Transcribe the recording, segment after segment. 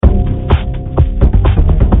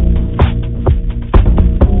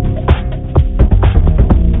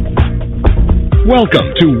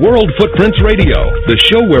Welcome to World Footprints Radio, the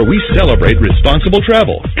show where we celebrate responsible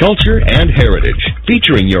travel, culture, and heritage.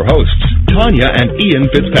 Featuring your hosts, Tanya and Ian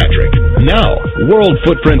Fitzpatrick. Now, World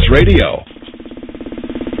Footprints Radio.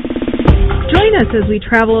 Join us as we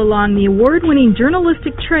travel along the award-winning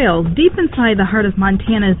journalistic trails deep inside the heart of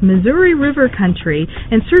Montana's Missouri River country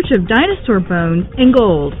in search of dinosaur bones and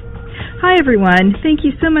gold. Hi everyone, thank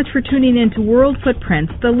you so much for tuning in to World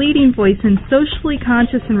Footprints, the leading voice in socially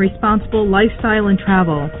conscious and responsible lifestyle and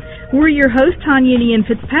travel. We're your hosts, Tanya and Ian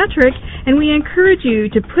Fitzpatrick, and we encourage you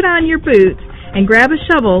to put on your boots and grab a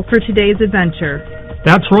shovel for today's adventure.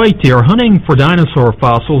 That's right, dear. Hunting for dinosaur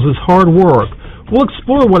fossils is hard work. We'll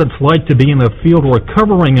explore what it's like to be in the field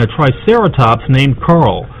recovering a triceratops named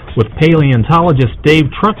Carl with paleontologist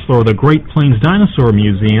Dave Trexler of the Great Plains Dinosaur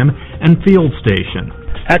Museum and Field Station.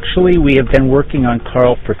 Actually, we have been working on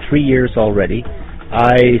Carl for 3 years already.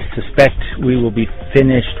 I suspect we will be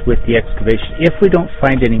finished with the excavation, if we don't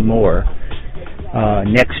find any more,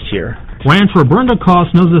 next year. Rancher Brenda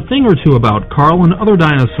Koss knows a thing or two about Carl and other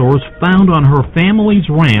dinosaurs found on her family's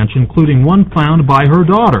ranch, including one found by her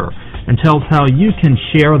daughter, and tells how you can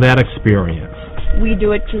share that experience. We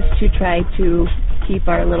do it just to try to keep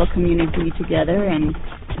our little community together and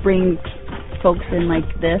bring folks in like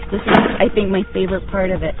this. This is, I think, my favorite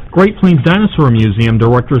part of it. Great Plains Dinosaur Museum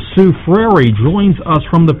Director Sue Frary joins us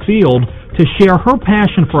from the field to share her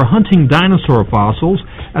passion for hunting dinosaur fossils,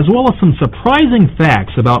 as well as some surprising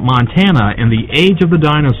facts about Montana and the age of the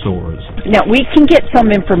dinosaurs. Now, we can get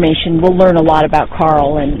some information. We'll learn a lot about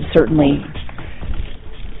Carl and certainly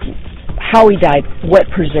how he died, what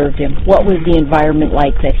preserved him, what was the environment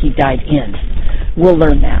like that he died in. We'll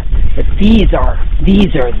learn that. But these are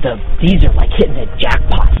like hitting a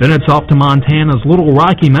jackpot. Then it's off to Montana's Little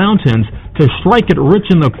Rocky Mountains to strike it rich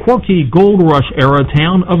in the quirky gold rush era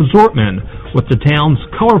town of Zortman with the town's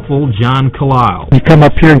colorful John Kalal. You come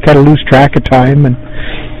up here and kind of lose track of time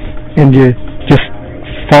and you just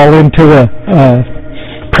fall into the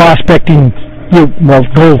prospecting,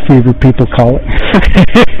 gold fever people call it.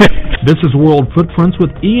 This is World Footprints with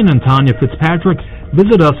Ian and Tanya Fitzpatrick.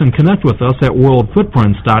 Visit us and connect with us at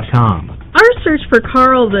worldfootprints.com. Our search for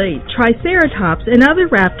Carl the Triceratops and other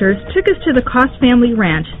raptors took us to the Koss family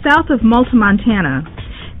ranch south of Malta, Montana.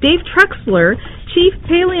 Dave Trexler, chief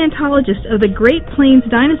paleontologist of the Great Plains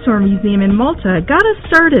Dinosaur Museum in Malta, got us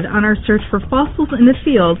started on our search for fossils in the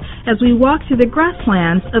field as we walked through the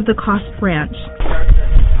grasslands of the Koss ranch.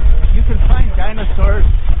 You can find dinosaurs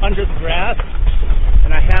under the grass,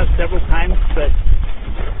 and I have several times, but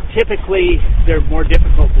typically they're more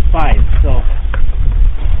difficult to find, so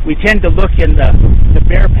we tend to look in the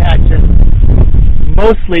bare patches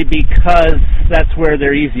mostly because that's where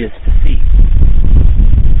they're easiest to see.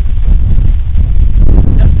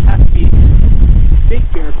 It doesn't have to be big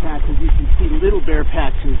bare patches. You can see little bare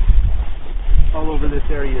patches all over this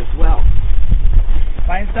area as well.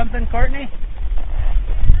 Find something, Courtney?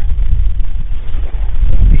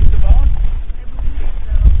 Piece of bone?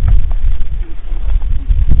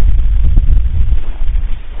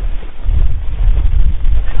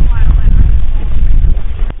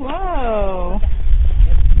 Whoa.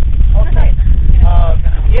 Okay.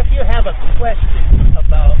 If you have a question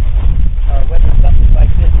about whether something like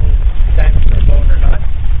this is dinosaur bone or not,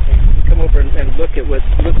 you can come over and look at what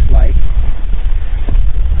it looks like.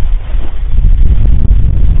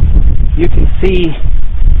 You can see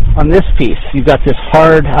on this piece, you've got this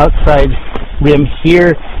hard outside rim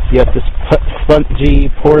here. You have this spongy,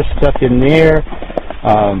 porous stuff in there.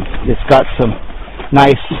 It's got some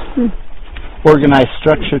nice organized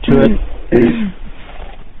structure to it.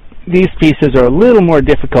 These pieces are a little more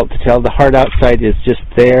difficult to tell. The hard outside is just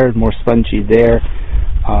there, more spongy there.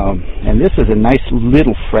 And this is a nice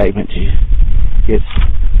little fragment.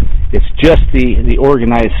 It's just the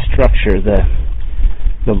organized structure,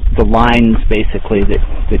 the lines basically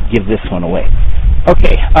that give this one away.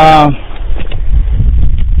 Okay,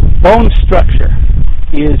 bone structure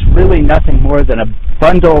is really nothing more than a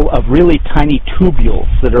bundle of really tiny tubules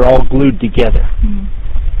that are all glued together. Mm-hmm.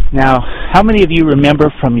 Now, how many of you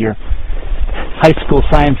remember from your high school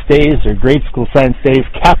science days or grade school science days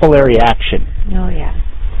capillary action? Oh, yeah.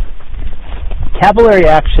 Capillary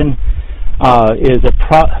action is a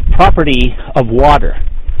property of water,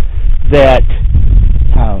 that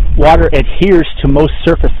water adheres to most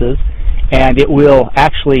surfaces, and it will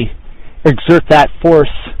actually exert that force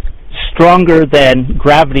stronger than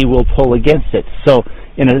gravity will pull against it. So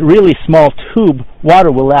in a really small tube,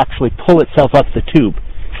 water will actually pull itself up the tube.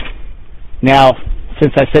 Now,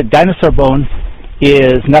 since I said dinosaur bone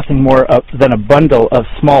is nothing more than a bundle of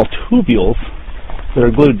small tubules that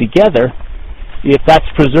are glued together, if that's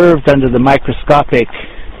preserved under the microscopic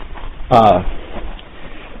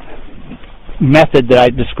method that I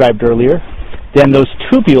described earlier, then those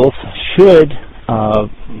tubules should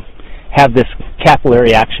have this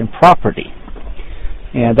capillary action property.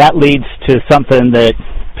 And that leads to something that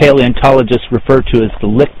paleontologists refer to as the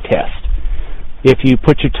lick test. If you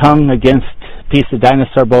put your tongue against a piece of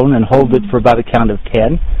dinosaur bone and hold it for about a count of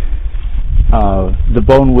 10, the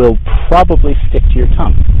bone will probably stick to your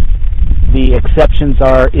tongue. The exceptions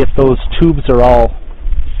are if those tubes are all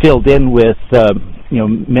filled in with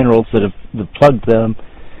minerals that have plugged them.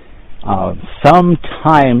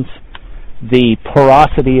 Sometimes the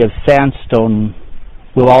porosity of sandstone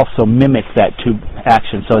will also mimic that tube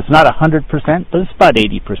action. So it's not 100%, but it's about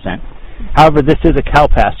 80%. However, this is a cow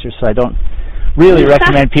pasture, so I don't really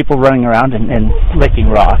recommend people running around and licking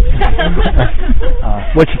rocks.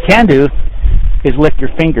 What you can do is lick your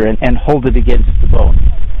finger and hold it against the bone.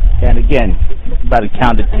 And again, about a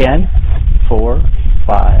count of 10, 4,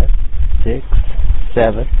 5, 6,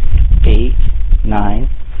 7, 8, 9,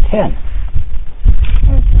 10.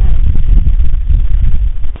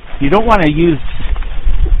 You don't want to use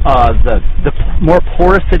the more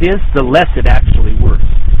porous it is, the less it actually works.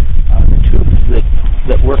 The tubes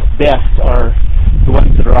that work best are the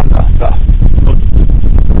ones that are on the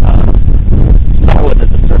solid of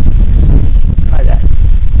the surface. Try that.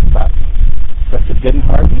 Press it good and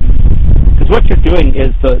hard. Because what you're doing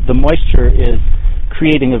is the moisture is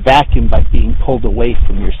creating a vacuum by being pulled away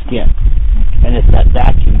from your skin. And it's that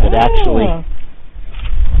vacuum that actually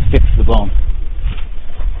sticks the bone.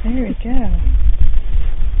 There we go.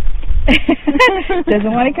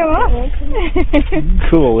 Doesn't want to come off.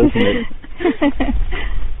 Cool, isn't it?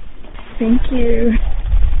 Thank you.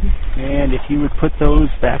 And if you would put those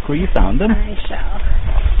back where you found them. I shall.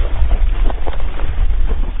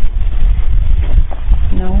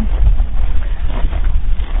 No.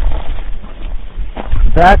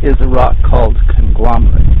 That is a rock called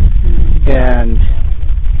conglomerate. And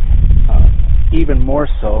even more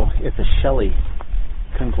so, it's a shelly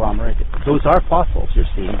conglomerate. Those are fossils you're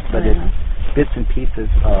seeing, but it's bits and pieces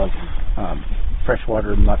of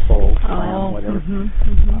freshwater mussel, clam, whatever,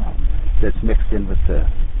 that's mixed in with the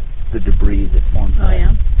debris that forms. Oh,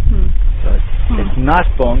 yeah? So it's not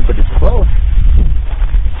bone, but it's close.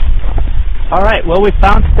 All right, well, we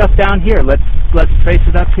found stuff down here. Let's trace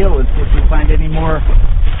it uphill and see if we find any more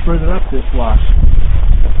further up this wash.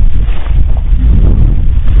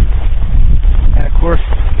 And of course,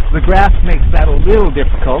 the graph makes that a little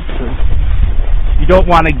difficult, so you don't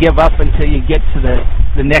want to give up until you get to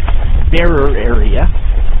the next barer area.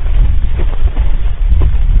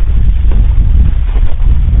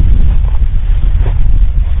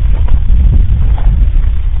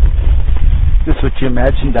 Is this what you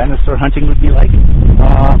imagined dinosaur hunting would be like?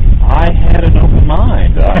 I had an open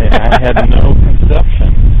mind. I had no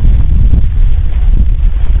conception.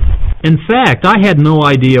 In fact, I had no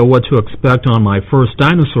idea what to expect on my first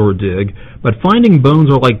dinosaur dig, but finding bones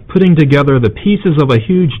are like putting together the pieces of a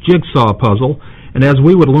huge jigsaw puzzle, and as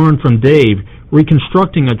we would learn from Dave,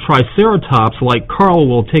 reconstructing a triceratops like Carl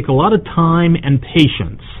will take a lot of time and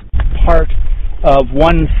patience. Part of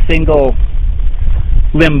one single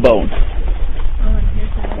limb bone.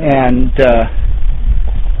 And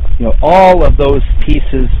all of those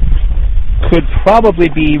pieces could probably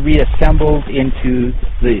be reassembled into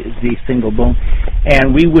the single bone,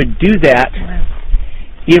 and we would do that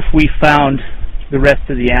if we found the rest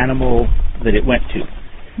of the animal that it went to.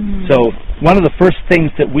 So one of the first things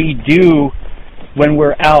that we do when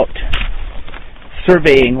we're out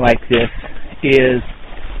surveying like this is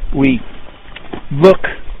we look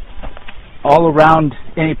all around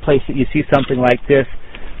any place that you see something like this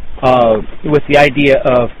with the idea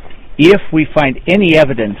of, if we find any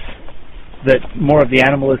evidence that more of the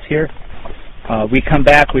animal is here, we come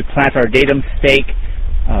back, we plant our datum stake,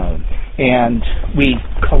 and we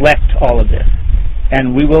collect all of this.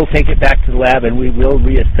 And we will take it back to the lab and we will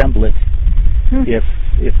reassemble it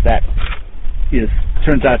if that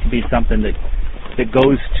turns out to be something that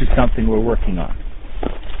goes to something we're working on.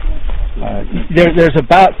 There's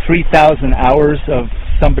about 3,000 hours of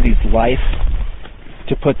somebody's life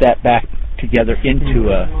to put that back together into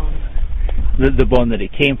the bone that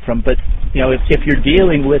it came from. But if you're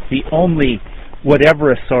dealing with the only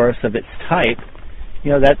whateverosaurus of its type,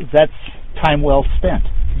 that's time well spent.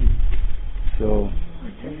 So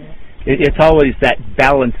it's always that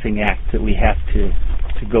balancing act that we have to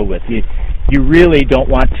go with. You really don't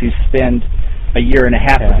want to spend a year and a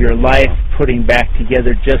half of your life putting back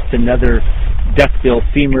together just another duckbill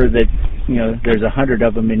femur that there's 100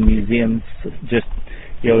 of them in museums just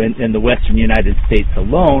in the western United States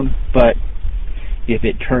alone. But If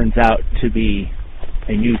it turns out to be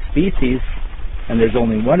a new species and there's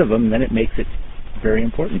only one of them, then it makes it very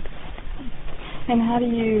important. And how do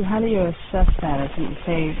you assess that? If you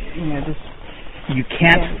say, this... You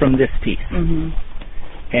can't from this piece. Mm-hmm.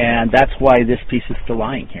 And that's why this piece is still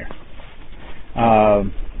lying here.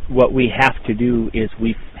 What we have to do is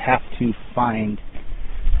we have to find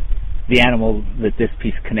the animal that this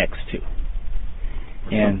piece connects to.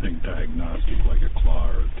 Or something diagnostic like a claw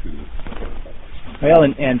or a tooth. Well,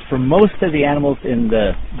 and for most of the animals in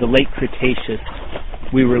the late Cretaceous,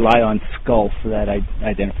 we rely on skull for that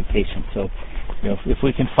identification. So, if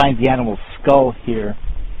we can find the animal's skull here,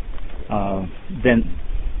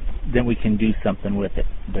 then we can do something with it.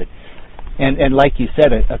 But and like you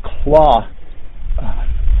said, a claw,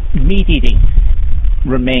 meat-eating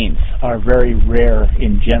remains are very rare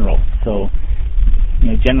in general. So,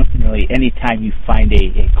 generally, anytime you find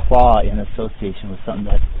a claw in association with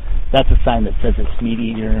something, that's a sign that says it's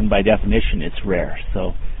meat-eater, and by definition, it's rare.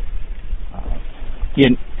 So,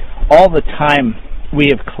 in all the time we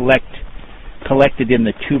have collected in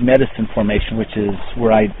the Two Medicine Formation, which is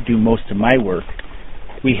where I do most of my work,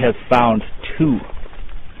 we have found 2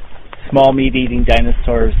 small meat-eating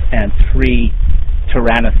dinosaurs and 3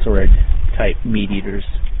 tyrannosaurid-type meat-eaters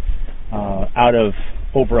out of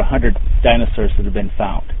over 100 dinosaurs that have been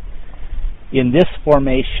found. In this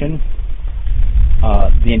formation,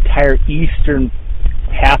 the entire eastern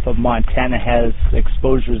half of Montana has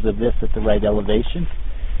exposures of this at the right elevation,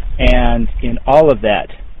 and in all of that,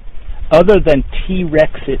 other than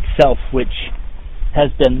T-Rex itself, which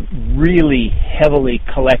has been really heavily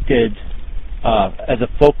collected as a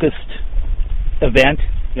focused event,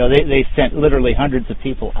 they sent literally hundreds of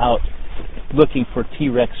people out looking for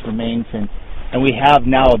T-Rex remains, and we have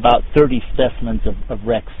now about 30 specimens of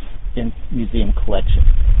Rex in museum collection.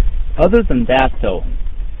 Other than that, though,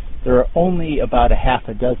 there are only about a half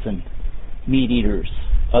a dozen meat eaters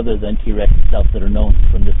other than T-Rex itself that are known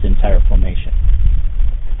from this entire formation.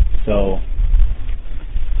 So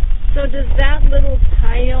does that little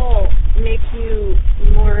tile make you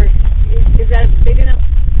more, is that a big enough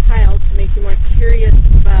tile to make you more curious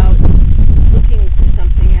about looking for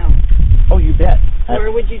something else? Oh, you bet.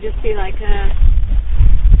 Or would you just be like,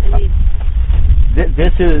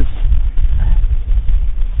 This is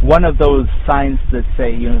one of those signs that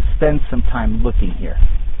say, spend some time looking here.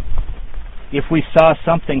 If we saw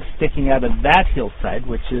something sticking out of that hillside,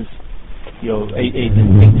 which is a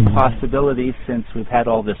distinct possibility since we've had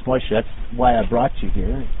all this moisture, that's why I brought you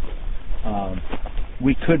here,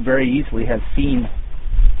 we could very easily have seen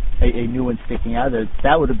a new one sticking out of there.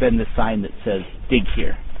 That would have been the sign that says, dig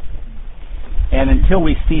here. And until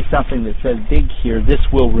we see something that says dig here, this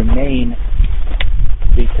will remain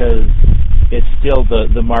because it's still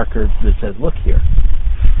the marker that says look here.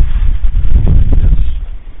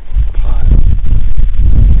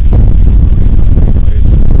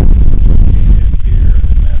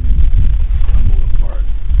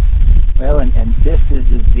 Well, and this is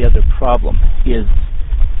the other problem, is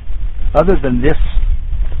other than this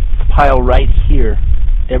pile right here,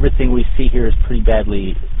 everything we see here is pretty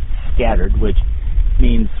badly scattered, which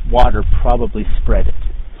means water probably spread it.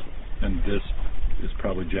 And this is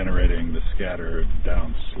probably generating the scatter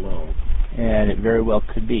down slope. And it very well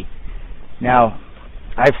could be. Now,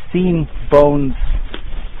 I've seen bones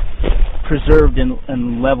preserved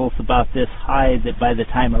in levels about this high that by the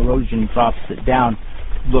time erosion drops it down,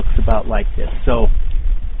 looks about like this. So,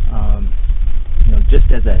 just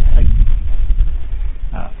as a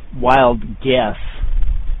wild guess,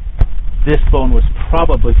 this bone was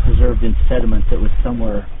probably preserved in sediment that was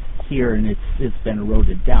somewhere here, and it's been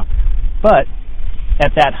eroded down. But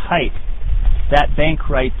at that height, that bank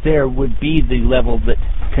right there would be the level that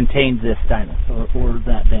contains this dinosaur, or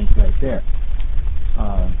that bank right there.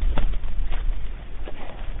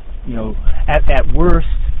 At worst,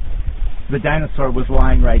 the dinosaur was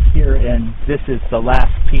lying right here, and this is the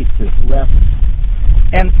last piece that's left.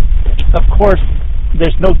 And of course,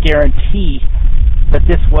 there's no guarantee that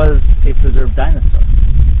this was a preserved dinosaur.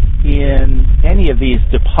 In any of these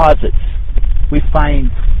deposits, we find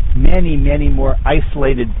many, many more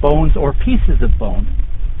isolated bones or pieces of bone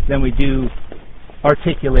than we do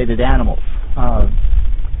articulated animals.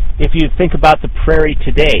 If you think about the prairie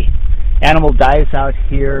today, animal dies out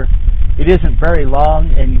here, it isn't very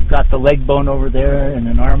long, and you've got the leg bone over there, and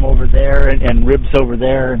an arm over there, and ribs over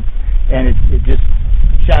there, and it just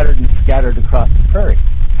shattered and scattered across the prairie.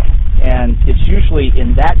 And it's usually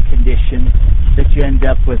in that condition that you end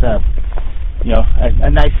up with a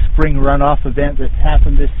nice spring runoff event that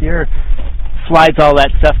happened this year, slides all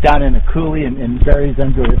that stuff down in a coulee and buries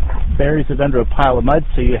it under a pile of mud,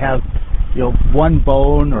 so you have one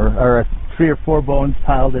bone or 3 or 4 bones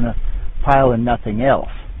piled in a pile and nothing else.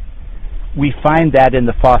 We find that in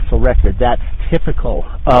the fossil record. That's typical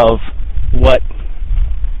of what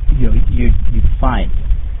you'd find.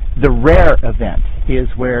 The rare event is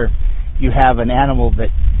where you have an animal that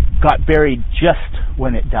got buried just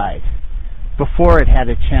when it died, before it had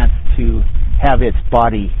a chance to have its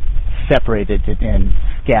body separated and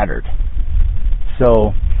scattered.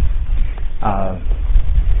 So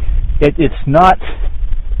it's not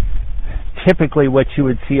typically what you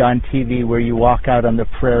would see on TV, where you walk out on the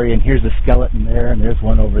prairie and here's a skeleton there and there's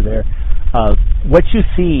one over there. What you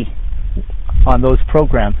see on those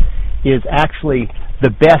programs is actually the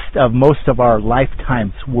best of most of our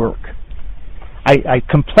lifetime's work. I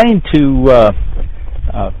complained to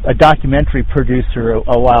a documentary producer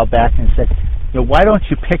a while back and said, why don't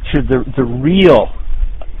you picture the real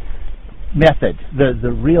method,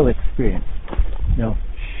 the real experience?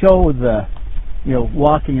 Show the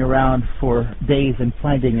walking around for days and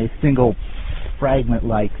finding a single fragment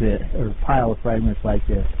like this, or pile of fragments like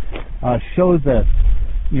this. Show the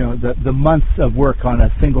months of work on a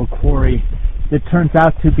single quarry that turns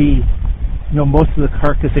out to be most of the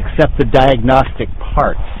carcass except the diagnostic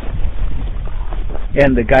parts.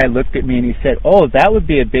 And the guy looked at me and he said, "Oh, that would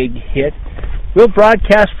be a big hit. We'll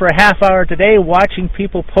broadcast for a half hour today watching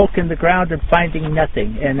people poke in the ground and finding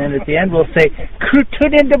nothing. And then at the end we'll say,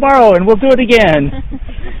 tune in tomorrow and we'll do it again."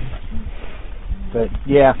 But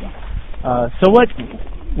yeah, so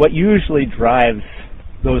what usually drives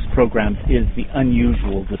those programs is the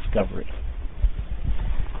unusual discovery.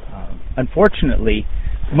 Unfortunately,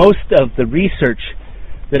 most of the research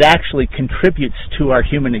that actually contributes to our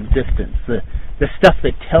human existence, the stuff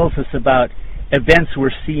that tells us about events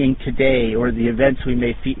we're seeing today or the events we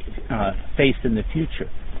may face in the future,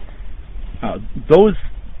 those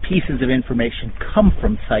pieces of information come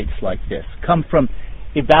from sites like this, come from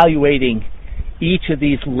evaluating each of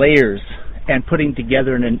these layers and putting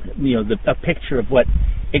together a picture of what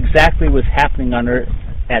exactly was happening on Earth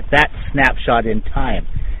at that snapshot in time,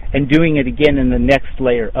 and doing it again in the next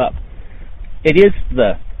layer up. It is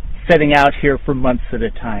the setting out here for months at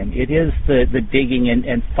a time. It is the digging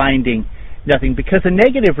and finding nothing, because a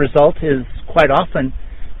negative result is quite often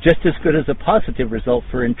just as good as a positive result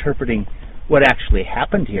for interpreting what actually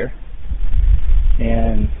happened here.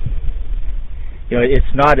 And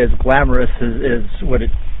it's not as glamorous as what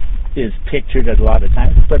it is pictured at a lot of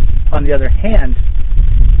times, but on the other hand,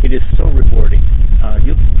 it is so rewarding.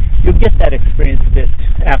 You'll get that experience a bit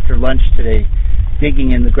after lunch today,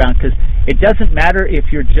 digging in the ground, because it doesn't matter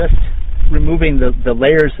if you're just removing the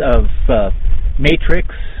layers of matrix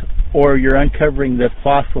or you're uncovering the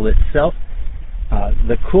fossil itself.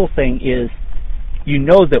 The cool thing is,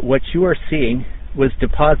 that what you are seeing was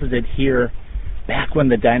deposited here back when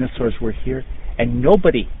the dinosaurs were here, and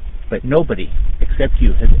nobody except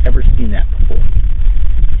you has ever seen that before.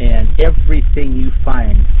 And everything you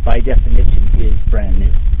find, by definition, is brand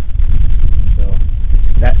new. So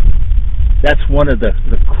that's one of the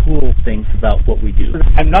cool things about what we do.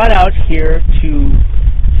 I'm not out here to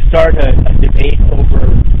start a debate over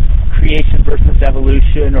creation versus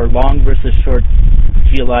evolution or long versus short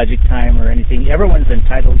geologic time or anything. Everyone's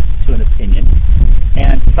entitled to an opinion.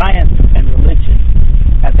 And science and religion,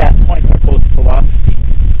 at that point, are both philosophy.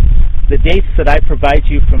 The dates that I provide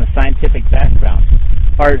you from a scientific background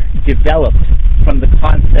are developed from the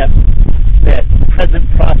concept that present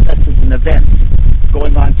processes and events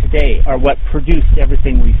going on today are what produced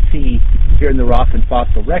everything we see here in the rock and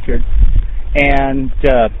fossil record. And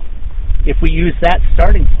if we use that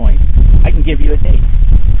starting point, I can give you a date.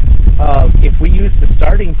 If we use the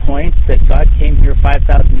starting point that God came here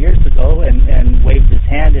 5,000 years ago and waved his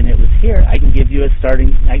hand and it was here, I can give you a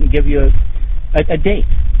date.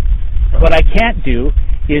 What I can't do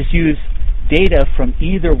is use data from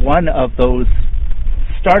either one of those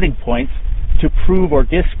starting points to prove or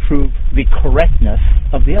disprove the correctness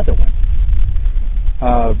of the other one.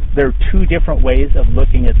 There are two different ways of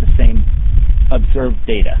looking at the same observed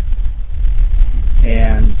data.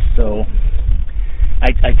 And so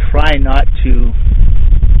I try not to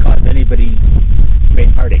cause anybody great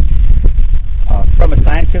heartache. From a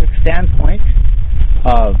scientific standpoint,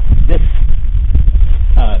 this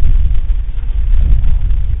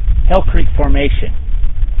Hell Creek Formation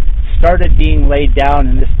started being laid down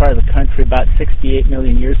in this part of the country about 68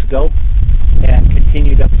 million years ago and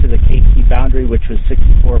continued up to the KT boundary, which was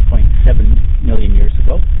 64.7 million years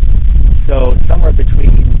ago. So somewhere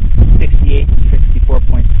between 68 and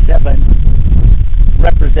 64.7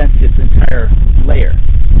 represents this entire layer.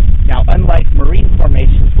 Now, unlike marine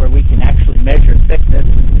formations where we can actually measure thickness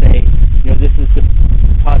and say, this is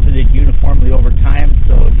deposited uniformly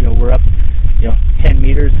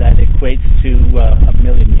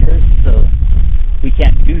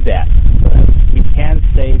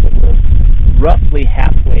roughly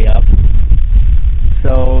halfway up.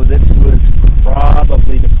 So this was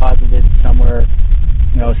probably deposited somewhere,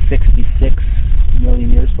 66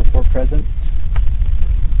 million years before present,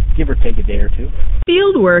 give or take a day or two.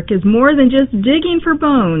 Field work is more than just digging for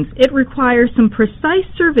bones. It requires some precise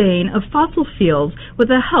surveying of fossil fields with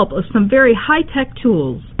the help of some very high-tech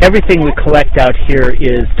tools. Everything we collect out here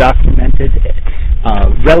is documented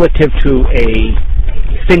relative to a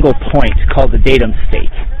single point called the datum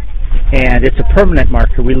stake. And it's a permanent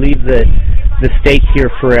marker. We leave the stake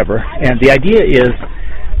here forever. And the idea is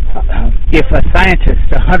if a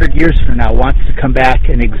scientist 100 years from now wants to come back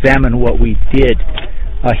and examine what we did,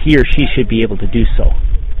 he or she should be able to do so.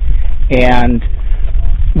 And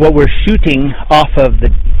what we're shooting off of the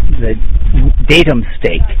datum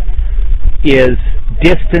stake is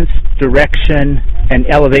distance, direction, and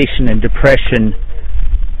elevation and depression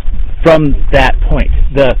from that point.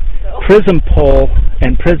 The prism pole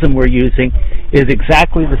and prism we're using is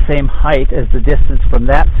exactly the same height as the distance from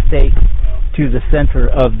that stake to the center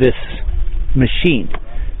of this machine.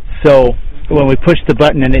 So when we push the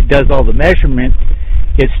button and it does all the measurement,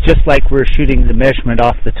 it's just like we're shooting the measurement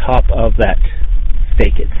off the top of that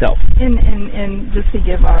stake itself. And just to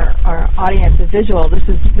give our audience a visual, this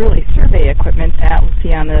is really survey equipment that we'll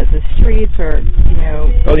see on the streets or,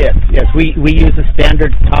 Oh, yes. We use a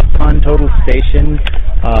standard TopCon total station.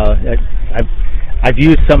 I've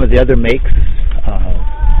used some of the other makes,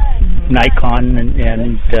 Nikon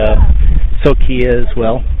and Sokia as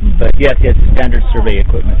well. But yes, it's standard survey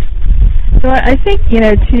equipment. So I think,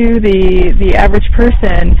 to the average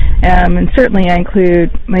person, and certainly I include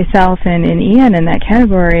myself and Ian in that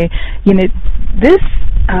category, this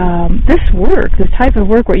work, this type of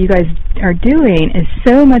work, what you guys are doing is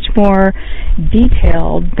so much more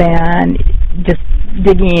detailed than just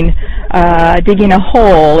digging a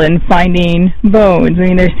hole and finding bones. I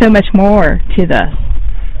mean, there's so much more to this.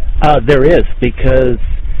 There is, because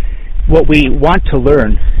what we want to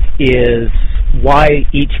learn is why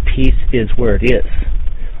each piece is where it is.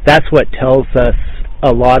 That's what tells us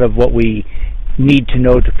a lot of what we need to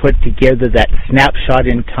know to put together that snapshot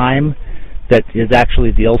in time that is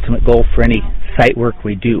actually the ultimate goal for any site work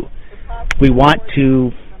we do. We want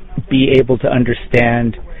to be able to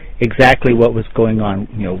understand exactly what was going on.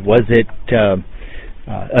 Was it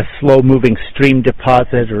a slow-moving stream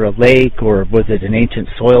deposit or a lake, or was it an ancient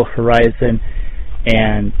soil horizon?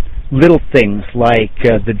 And little things like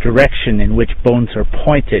the direction in which bones are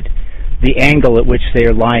pointed, the angle at which they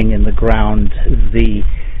are lying in the ground, the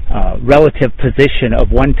relative position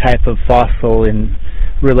of one type of fossil in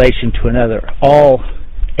relation to another, all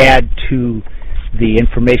add to the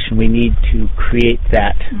information we need to create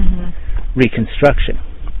that reconstruction.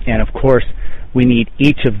 And of course, we need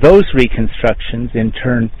each of those reconstructions in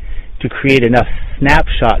turn to create enough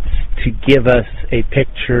snapshots to give us a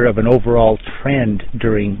picture of an overall trend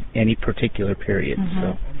during any particular period.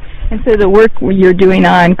 And so the work you're doing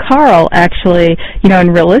on Carl actually,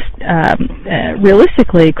 and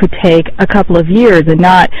realistically could take a couple of years and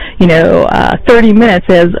not, 30 minutes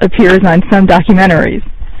as appears on some documentaries.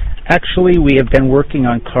 Actually, we have been working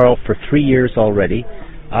on Carl for 3 years already.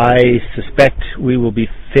 I suspect we will be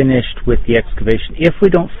finished with the excavation, if we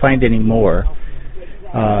don't find any more,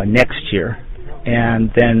 next year.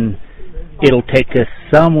 And then it'll take us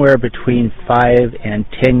somewhere between 5 and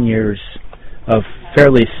 10 years of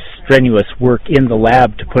fairly strenuous work in the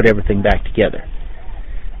lab to put everything back together.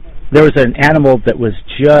 There was an animal that was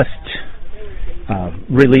just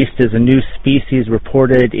released as a new species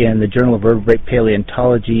reported in the Journal of Vertebrate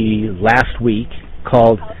Paleontology last week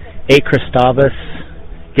called Acrostavus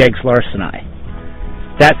gegslarsoni.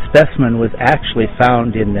 That specimen was actually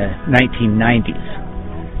found in the 1990s.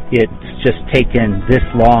 It's just taken this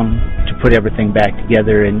long to put everything back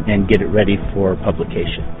together and get it ready for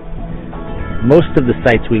publication. Most of the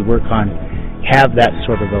sites we work on have that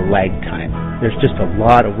sort of a lag time. There's just a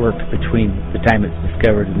lot of work between the time it's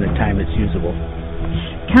discovered and the time it's usable.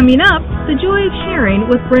 Coming up, the joy of sharing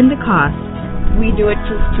with Brenda Koss. We do it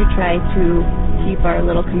just to try to keep our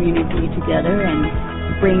little community together and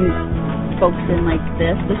bring folks in like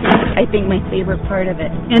this. This is, I think, my favorite part of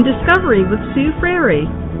it. And Discovery with Sue Frary.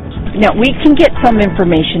 Now, we can get some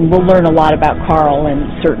information. We'll learn a lot about Carl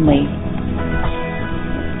and certainly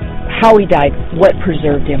how he died, what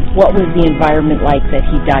preserved him, what was the environment like that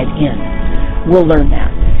he died in. We'll learn that.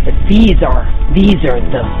 But these are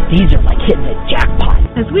like hitting a jackpot.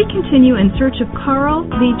 As we continue in search of Carl,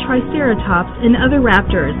 the Triceratops, and other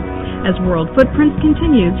raptors, as World Footprints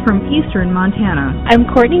continues from eastern Montana. I'm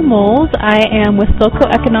Courtney Moles. I am with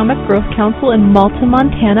Socioeconomic Growth Council in Malta,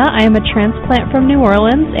 Montana. I am a transplant from New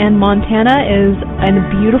Orleans, and Montana is a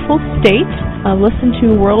beautiful state. listen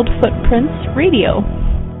to World Footprints Radio.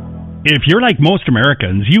 If you're like most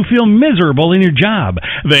Americans, you feel miserable in your job,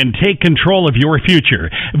 then take control of your future.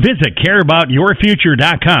 Visit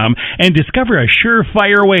careaboutyourfuture.com and discover a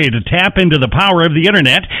surefire way to tap into the power of the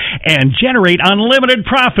Internet and generate unlimited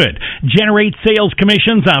profit. Generate sales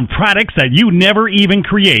commissions on products that you never even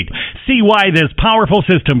create. See why this powerful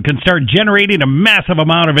system can start generating a massive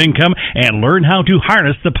amount of income and learn how to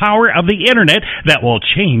harness the power of the Internet that will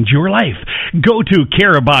change your life. Go to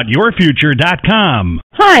careaboutyourfuture.com.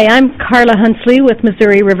 Hi, I'm Carla Hunsley with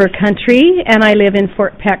Missouri River Country, and I live in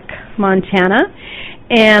Fort Peck, Montana.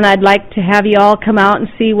 And I'd like to have you all come out and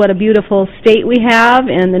see what a beautiful state we have.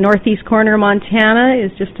 And the northeast corner of Montana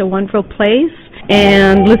is just a wonderful place.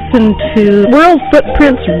 And listen to World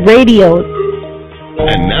Footprints Radio.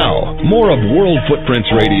 And now, more of World Footprints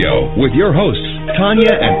Radio with your hosts,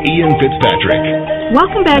 Tanya and Ian Fitzpatrick.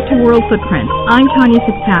 Welcome back to World Footprints. I'm Tanya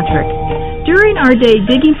Fitzpatrick. During our day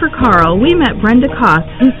digging for Carl, we met Brenda Koss,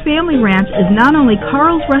 whose family ranch is not only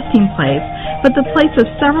Carl's resting place, but the place of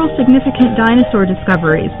several significant dinosaur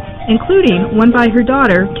discoveries, including one by her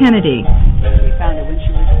daughter, Kennedy. We found it when she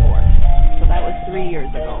was 4, so that was 3 years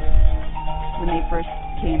ago when they first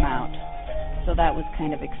came out. So that was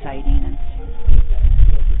kind of exciting. And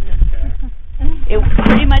it was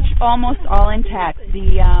pretty much almost all intact.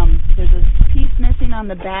 There's a piece missing on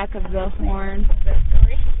the back of the horn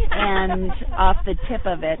and off the tip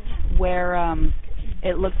of it where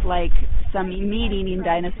it looked like some meat-eating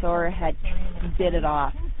dinosaur had bit it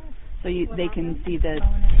off. So they can see the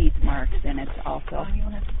teeth marks in it also.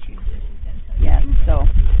 Yes, so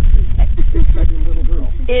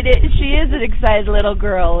it is. She is an excited little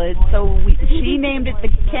girl. She named it the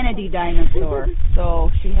Kennedy dinosaur.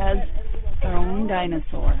 So she has her own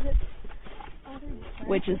dinosaur,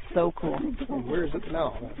 which is so cool. Where is it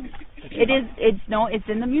now? It's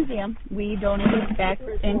in the museum. We donate it back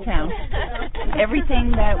in town.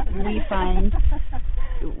 Everything that we find,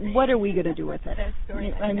 what are we going to do with it?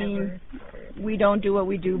 I mean, we don't do what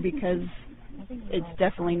we do because it's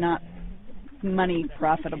definitely not money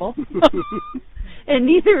profitable. And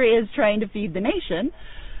neither is trying to feed the nation.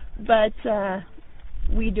 But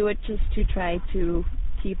we do it just to try to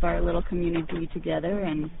keep our little community together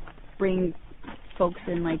and bring folks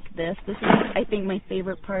in like this. This is, I think, my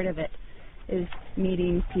favorite part of it, is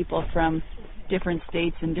meeting people from different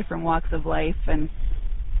states and different walks of life and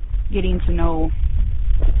getting to know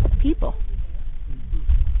people,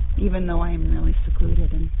 even though I'm really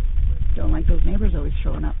secluded and don't like those neighbors always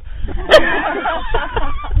showing up.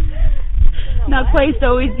 Not quite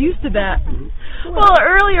always used to that. Well,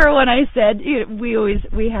 earlier when I said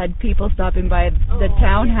we had people stopping by the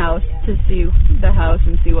townhouse to see the house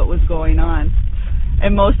and see what was going on,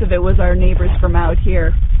 and most of it was our neighbors from out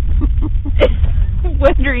here,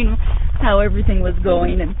 wondering how everything was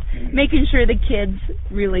going and making sure the kids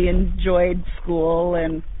really enjoyed school,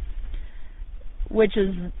 and which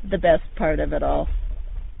is the best part of it all.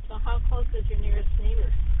 So how close is your nearest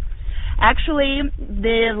neighbor? Actually,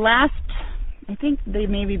 I think they've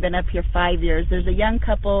maybe been up here 5 years. There's a young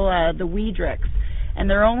couple, the Weedricks, and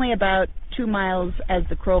they're only about 2 miles as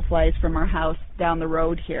the crow flies from our house down the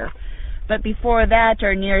road here. But before that,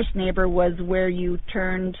 our nearest neighbor was where you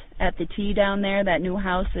turned at the T down there, that new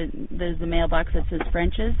house. There's the mailbox that says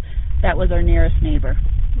French's. That was our nearest neighbor.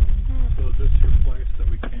 So is this your place that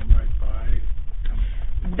we came right by?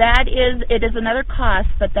 It is another Koss,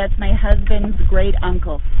 but that's my husband's great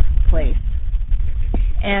uncle's place.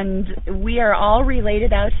 And we are all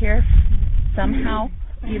related out here somehow,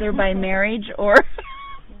 either by marriage or...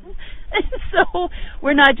 So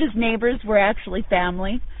we're not just neighbors, we're actually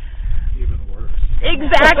family. Even worse.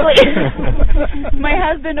 Exactly. My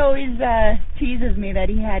husband always teases me that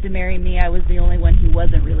he had to marry me. I was the only one he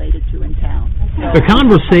wasn't related to in town. So. The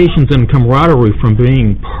conversations and camaraderie from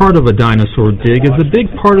being part of a dinosaur dig is a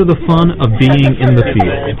big part of the fun of being in the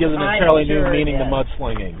field. It gives an entirely new meaning to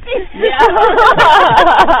mudslinging.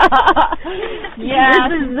 Yeah.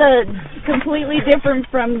 This is completely different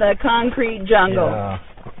from the concrete jungle. Yeah.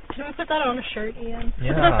 Can we put that on a shirt, Ian?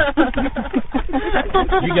 Yeah.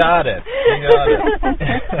 You got it.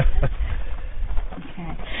 Okay.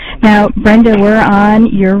 Now, Brenda, we're on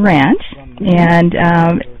your ranch, and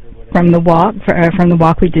from the walk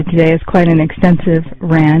we did today is quite an extensive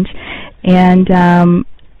ranch. And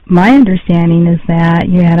my understanding is that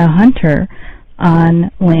you had a hunter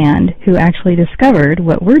on land who actually discovered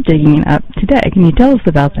what we're digging up today. Can you tell us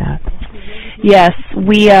about that? Yes,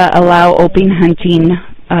 we allow open hunting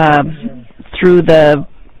through the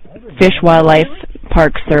Fish Wildlife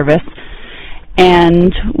Park Service,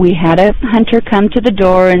 and we had a hunter come to the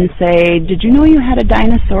door and say, "Did you know you had a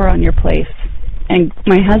dinosaur on your place?" And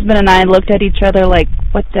my husband and I looked at each other like,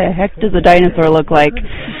 what the heck does a dinosaur look like?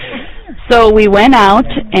 So we went out,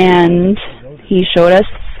 and he showed us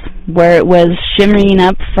where it was shimmering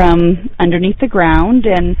up from underneath the ground,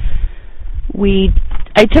 and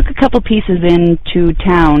I took a couple pieces into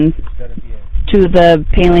town to the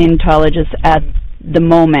paleontologist at the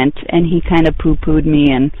moment, and he kind of poo-pooed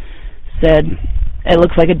me and said, it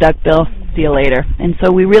looks like a duckbill, see you later. And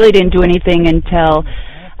so we really didn't do anything until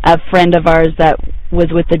a friend of ours that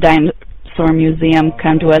was with the Dinosaur Museum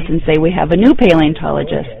come to us and say, we have a new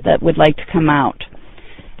paleontologist that would like to come out.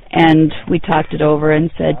 And we talked it over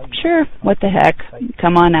and said, sure, what the heck,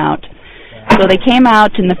 come on out. So they came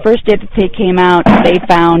out, and the first day that they came out, they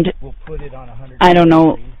found, I don't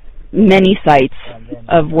know, many sites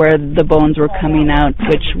of where the bones were coming out,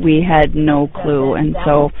 which we had no clue. And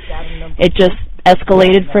so it just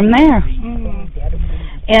escalated from there.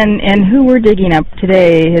 And who we're digging up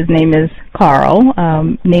today, his name is Carl,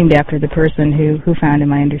 named after the person who found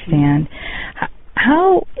him, I understand.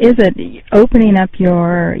 How is it opening up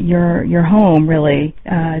your home, really,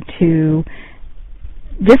 to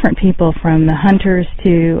different people, from the hunters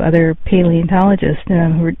to other paleontologists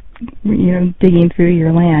who are, digging through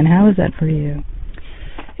your land? How is that for you?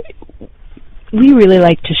 We really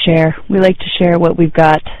like to share. We like to share what we've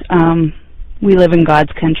got. We live in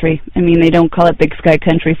God's country. I mean, they don't call it Big Sky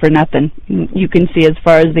Country for nothing. You can see as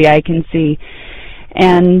far as the eye can see.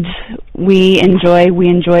 And we enjoy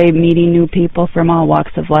meeting new people from all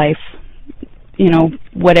walks of life.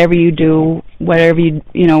 Whatever you do,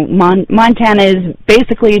 Montana is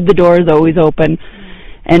basically, the door is always open.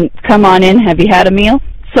 And come on in, have you had a meal?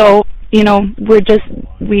 So, we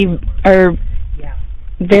are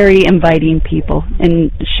very inviting people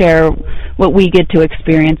and share what we get to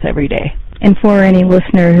experience every day. And for any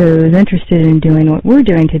listener who's interested in doing what we're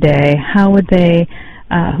doing today, who would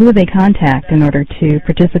they contact in order to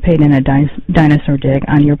participate in a dinosaur dig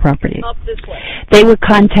on your property? They would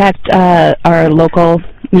contact our local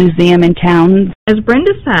museum in town. As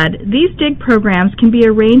Brenda said, these dig programs can be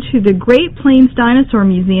arranged through the Great Plains Dinosaur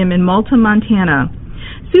Museum in Malta, Montana.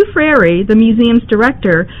 Sue Frary, the museum's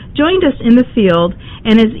director, joined us in the field,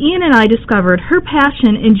 and as Ian and I discovered, her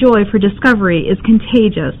passion and joy for discovery is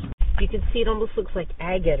contagious. You can see it almost looks like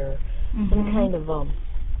agate or some kind of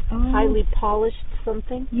highly polished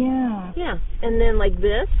something. Yeah. Yeah. And then like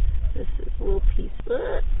this is a little piece.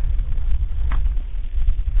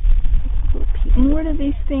 And where do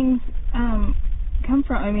these things come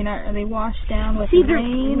from? I mean, are they washed down with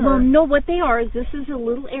rain? Well, no, what they are is this is a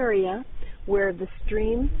little area where the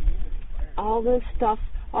stream, all the stuff,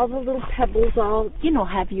 all the little pebbles,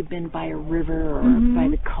 have you been by a river or by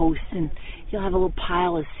the coast, and you'll have a little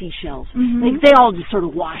pile of seashells. Like they all just sort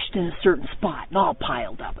of washed in a certain spot and all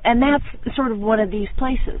piled up. And that's sort of one of these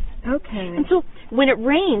places. Okay. And so when it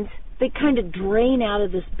rains, they kind of drain out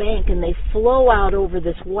of this bank and they flow out over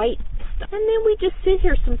this white stuff. And then we just sit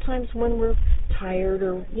here sometimes when we're tired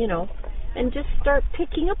or, and just start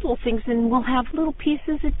picking up little things, and we'll have little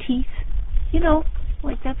pieces of teeth,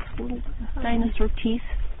 like that's little dinosaur teeth.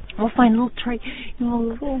 We'll find little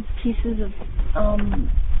little pieces of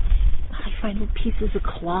I find little pieces of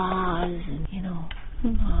claws, and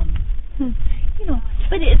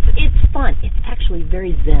but it's fun. It's actually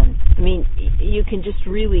very zen. I mean, you can just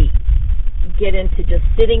really get into just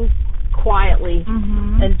sitting quietly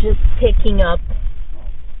and just picking up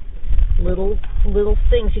little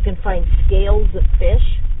things. You can find scales of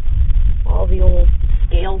fish, all the old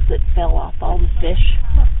scales that fell off all the fish.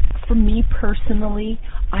 For me personally,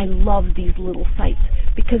 I love these little sites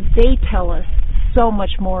because they tell us so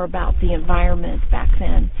much more about the environment back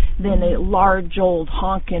then than a large old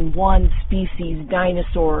honkin' one species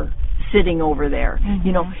dinosaur sitting over there.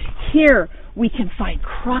 Here we can find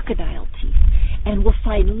crocodile teeth, and we'll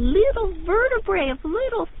find little vertebrae of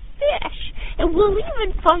little fish, and we'll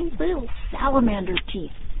even find little salamander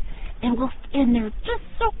teeth, and they're just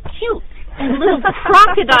so cute. And little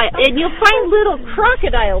crocodile, and you'll find little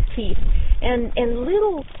crocodile teeth, and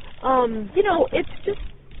little, it's just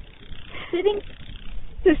sitting.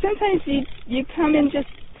 So sometimes you come and just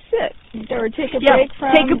sit, or take a break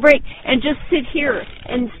from... take a break, and just sit here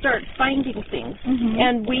and start finding things.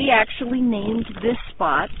 And we actually named this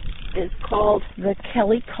spot, it's called the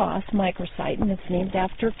Kelly Koss microsite, and it's named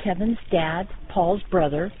after Kevin's dad, Paul's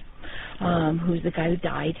brother, who's the guy who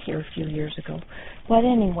died here a few years ago. But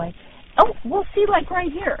anyway... Oh, we'll see, like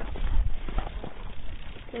right here.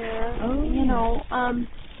 Yeah.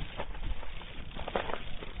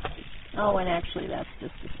 And actually that's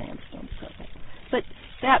just the sandstone stuff. But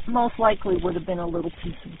that most likely would have been a little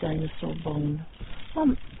piece of dinosaur bone.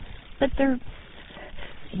 But they're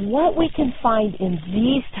what we can find in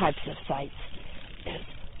these types of sites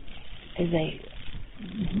is a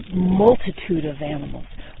multitude of animals,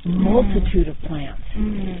 multitude of plants.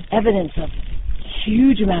 Evidence of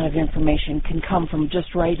huge amount of information can come from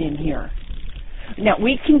just right in here. Now,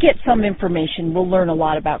 we can get some information. We'll learn a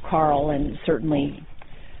lot about Carl and certainly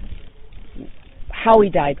how he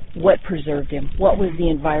died, what preserved him, what was the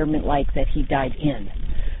environment like that he died in.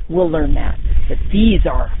 We'll learn that. But these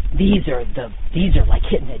are like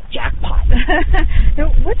hitting a jackpot.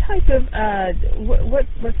 Now, what type of what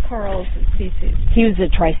was Carl's species? He was a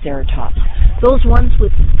triceratops. Those ones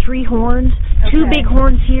with 3 horns, 2 big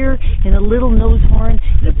horns here, and a little nose horn,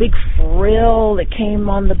 and a big frill that came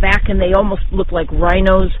on the back, and they almost looked like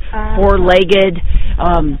rhinos, 4-legged.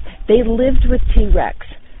 They lived with T-Rex.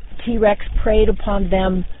 T-Rex preyed upon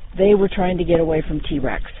them. They were trying to get away from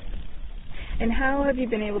T-Rex. And how have you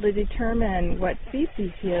been able to determine what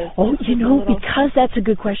species he is? Oh, because that's a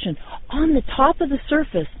good question. On the top of the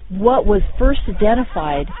surface, what was first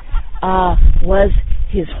identified was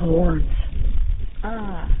his horns.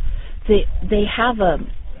 They have a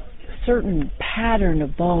certain pattern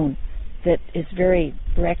of bone that is very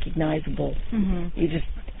recognizable. You just,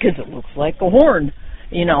 because it looks like a horn,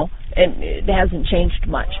 and it hasn't changed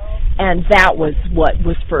much. And that was what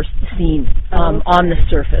was first seen on the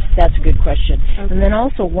surface. That's a good question. And then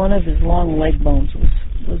also one of his long leg bones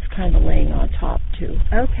was kind of laying on top too.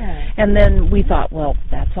 And then we thought, well,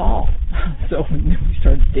 that's all. So we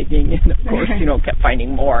started digging, and of course, kept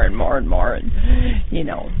finding more and more and more. And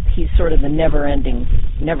he's sort of the never-ending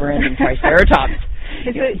triceratops.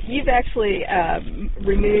 So you've actually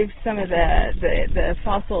removed some of the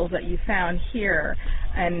fossils that you found here,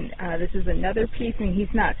 and this is another piece, and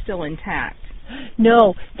he's not still intact.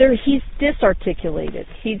 No, he's disarticulated.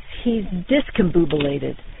 He's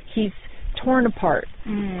discombobulated. He's torn apart.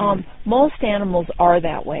 Most animals are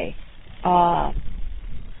that way.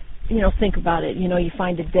 Think about it. You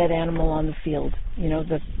find a dead animal on the field.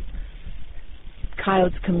 The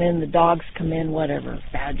coyotes come in, the dogs come in, whatever.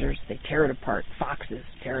 Badgers, they tear it apart. Foxes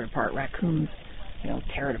tear it apart. Raccoons,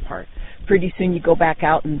 tear it apart. Pretty soon you go back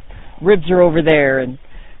out and ribs are over there and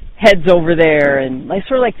heads over there, and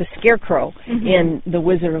sort of like the scarecrow in The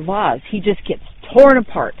Wizard of Oz. He just gets torn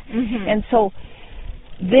apart. And so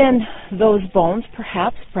then those bones,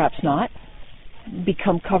 perhaps not,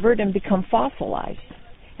 become covered and become fossilized.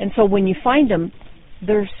 And so when you find them,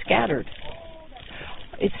 they're scattered.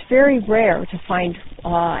 It's very rare to find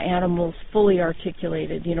animals fully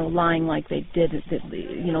articulated, lying like they did,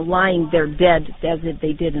 lying there dead as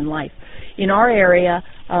they did in life. In our area,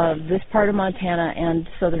 this part of Montana and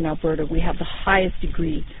southern Alberta, we have the highest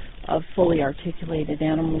degree of fully articulated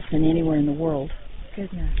animals than anywhere in the world.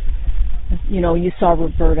 Goodness. You saw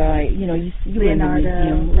Roberta, you were in the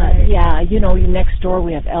museum. Right. Yeah, next door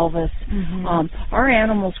we have Elvis. Our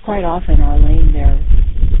animals quite often are laying there,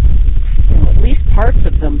 at least parts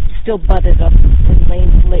of them still butted up and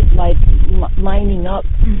lining up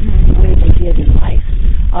the way they did in life.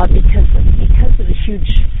 Because of the huge,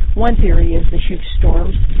 one theory is the huge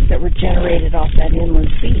storms that were generated off that inland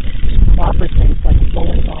sea, clobbered things like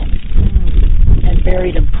bowling balls, and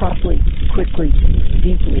buried them promptly, quickly,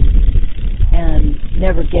 deeply, and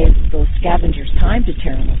never gave those scavengers time to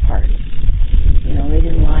tear them apart. They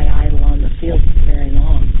didn't lie idle on the field for very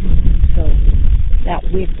long. So that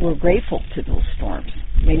we're grateful to those storms.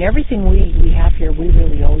 I mean, everything we have here, we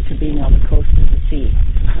really owe to being on the coast of the sea.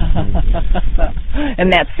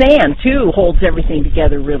 And that sand, too, holds everything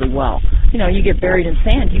together really well. You get buried in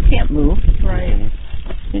sand, you can't move. Right.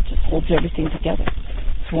 It just holds everything together.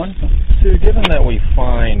 It's wonderful. So given that we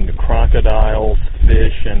find crocodiles,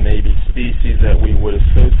 fish, and maybe species that we would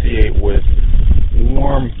associate with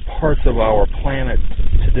warm parts of our planet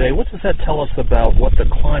today, what does that tell us about what the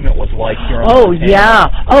climate was like here in Montana? Yeah.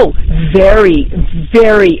 Very,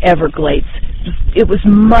 very Everglades. It was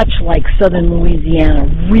much like southern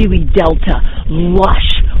Louisiana, really delta,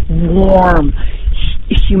 lush, warm,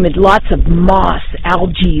 humid, lots of moss,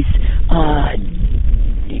 algae,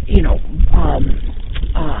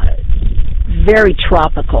 very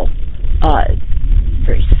tropical,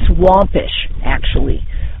 very swampish, actually.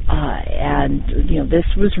 And this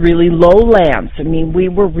was really lowlands. I mean, we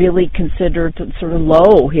were really considered sort of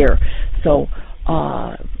low here. So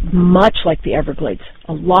much like the Everglades,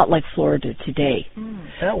 a lot like Florida today.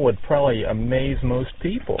 That would probably amaze most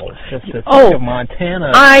people, just to think of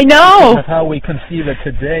Montana. I know. Of how we conceive it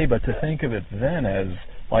today, but to think of it then as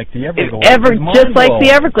like the Everglades. Just like the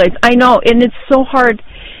Everglades. I know, and it's so hard.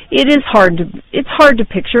 It's hard to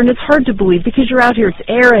picture, and it's hard to believe because you're out here. It's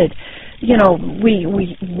arid.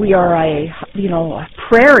 We are a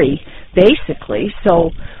prairie, basically.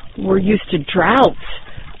 So we're used to droughts,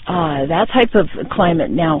 that type of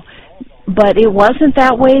climate now. But it wasn't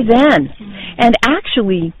that way then. And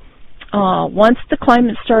actually, once the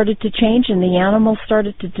climate started to change and the animals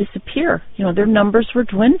started to disappear, their numbers were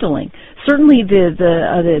dwindling. Certainly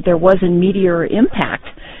there was a meteor impact,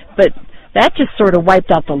 but that just sort of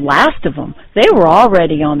wiped out the last of them. They were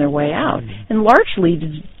already on their way out, and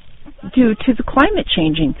largely due to the climate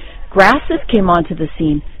changing. Grasses came onto the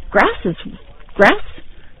scene. Grass?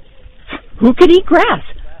 Who could eat grass?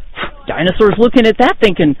 Dinosaurs looking at that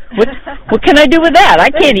thinking, what can I do with that? I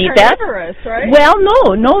can't eat that. Right? Well,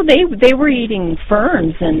 no, they were eating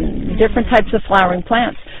ferns and different types of flowering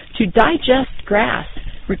plants. To digest grass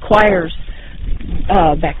requires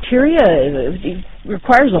bacteria, it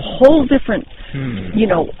requires a whole different,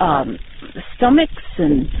 stomachs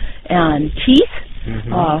and teeth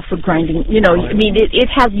for grinding. You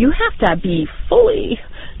have to be fully,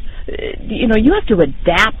 you have to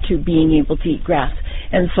adapt to being able to eat grass.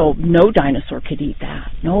 And so no dinosaur could eat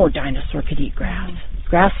that. No dinosaur could eat grass.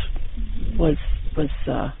 Grass was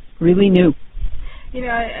really new.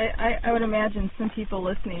 I would imagine some people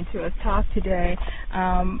listening to us talk today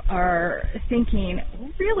are thinking,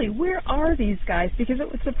 really, where are these guys? Because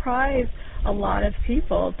it would surprise a lot of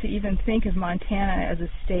people to even think of Montana as a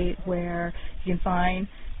state where you can find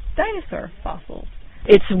dinosaur fossils.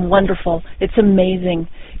 It's wonderful. It's amazing.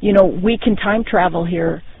 We can time travel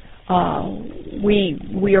here.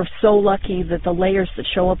 We are so lucky that the layers that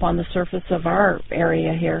show up on the surface of our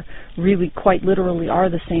area here really quite literally are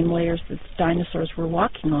the same layers that the dinosaurs were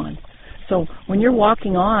walking on. So when you're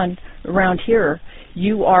walking on around here,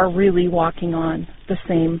 you are really walking on the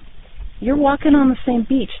same, you're walking on the same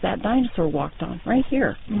beach that dinosaur walked on, right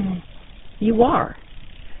here. You are.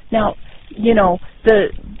 Now,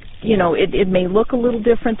 it may look a little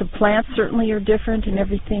different. The plants certainly are different and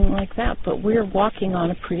everything like that, but we're walking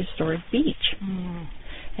on a prehistoric beach.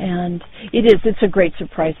 And it's a great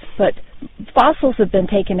surprise. But fossils have been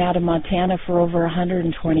taken out of Montana for over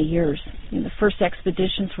 120 years. The first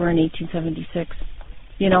expeditions were in 1876.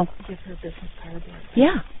 Give her business card.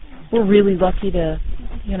 Yeah. We're really lucky to,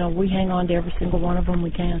 we hang on to every single one of them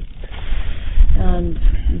we can. And,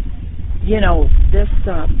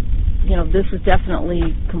 this is definitely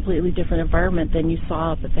a completely different environment than you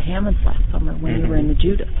saw up at the Hammonds last summer when you were in the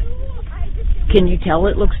Judith. Can you tell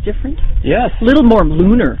it looks different? Yes. A little more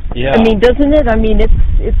lunar. Yeah. Doesn't it?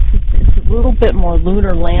 It's a little bit more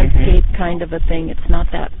lunar landscape kind of a thing. It's not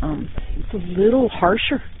that, it's a little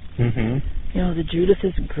harsher. The Judith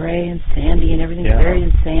is gray and sandy and everything's buried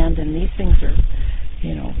in sand, and these things are,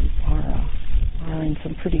 are in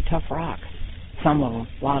some pretty tough rock. Some of them,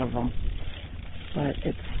 a lot of them. But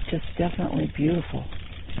it's just definitely beautiful.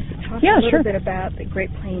 Talk a little bit about the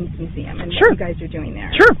Great Plains Museum and what you guys are doing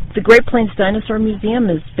there. Sure. The Great Plains Dinosaur Museum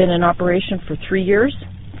has been in operation for 3 years.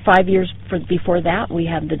 5 years before that, we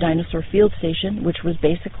had the Dinosaur Field Station, which was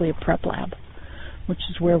basically a prep lab, which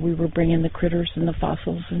is where we were bringing the critters and the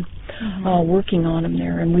fossils and working on them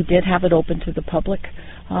there. And we did have it open to the public,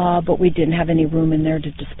 but we didn't have any room in there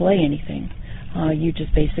to display anything. You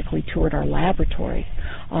just basically toured our laboratory.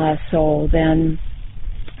 So then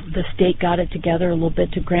the state got it together a little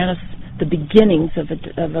bit to grant us the beginnings of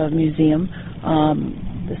a museum.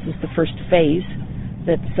 This is the first phase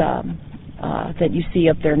that you see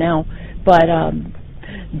up there now. But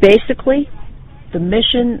basically, the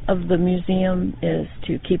mission of the museum is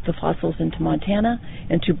to keep the fossils into Montana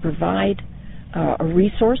and to provide a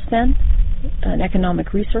resource then, an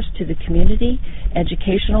economic resource to the community,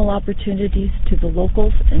 educational opportunities to the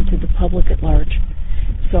locals and to the public at large.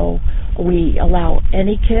 So we allow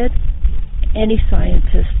any kid, any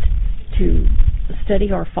scientist to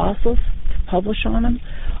study our fossils, to publish on them.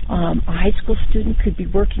 A high school student could be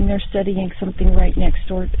working there studying something right next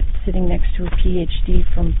door, sitting next to a PhD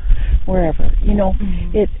from wherever.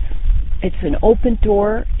 It's an open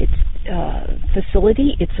door. It's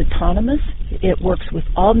facility. It's autonomous. It works with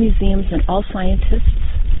all museums and all scientists.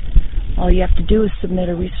 All you have to do is submit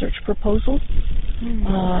a research proposal,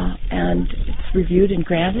 and it's reviewed and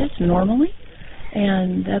granted normally,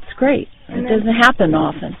 and that's great. It doesn't happen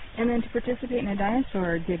often. And then to participate in a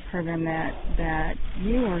dinosaur dig program that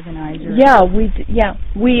you organize.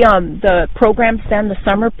 The programs then, the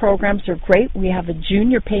summer programs are great. We have a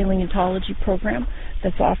junior paleontology program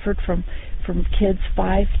that's offered from kids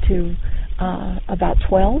 5 to about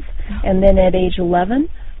 12, and then at age 11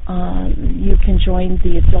 you can join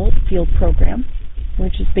the adult field program,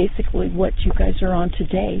 which is basically what you guys are on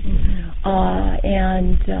today.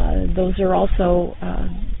 And those are also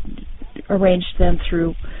arranged then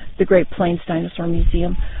through the Great Plains Dinosaur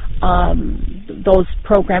Museum. Those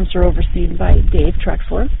programs are overseen by Dave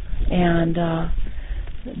Trexler, and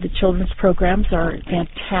the children's programs are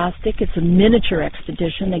fantastic. It's a miniature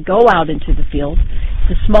expedition. They go out into the field.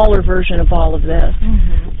 It's a smaller version of all of this.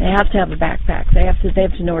 Mm-hmm. They have to have a backpack. They have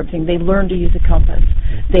to know everything. They learn to use a compass.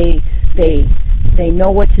 They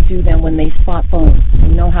know what to do then when they spot bones. They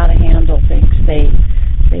know how to handle things.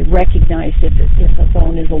 They recognize if a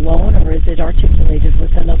bone is alone or is it articulated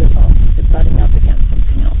with another bone. Is it butting up against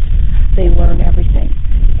something else? They learn everything,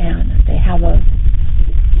 and they have a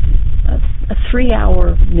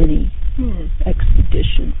 3-hour mini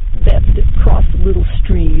expedition. They have to cross a little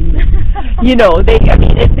stream. It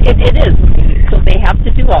is. So they have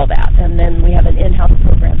to do all that. And then we have an in-house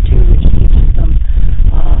program, too, which teaches them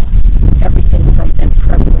everything from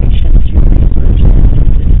preparation to research and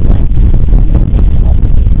to display.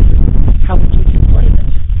 How would you display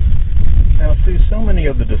this? Now, Sue, so many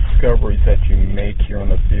of the discoveries that you make here in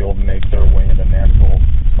the field make their way into natural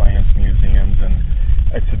science museums and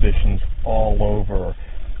exhibitions all over.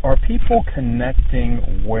 Are people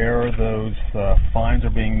connecting where those finds are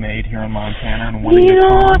being made here in Montana and wanting to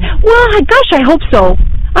come? Well, gosh, I hope so.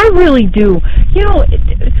 I really do.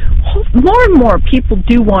 More and more people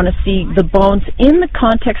do want to see the bones in the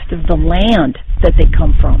context of the land that they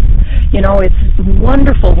come from. It's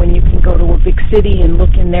wonderful when you can go to a big city and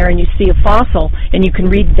look in there and you see a fossil and you can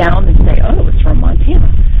read down and say, oh, it's from Montana.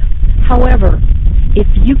 However, if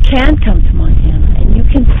you can come to Montana and you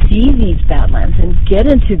can see these badlands and get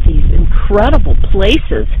into these incredible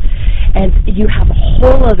places, and you have a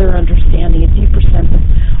whole other understanding, a deeper sense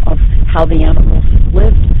of how the animals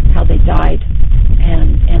lived, how they died,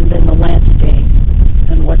 and then the land today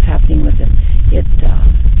and what's happening with it.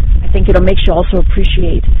 I think it'll make you also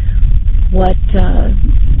appreciate what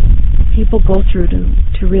people go through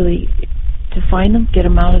to really find them, get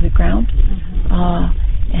them out of the ground.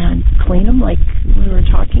 And clean them, like we were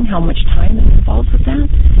talking, how much time is involved with that,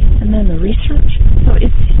 and then the research. So it's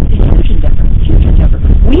a huge endeavor.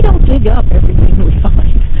 We don't dig up everything we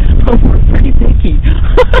find. We're pretty picky.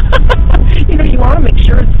 You want to make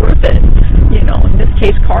sure it's worth it. In this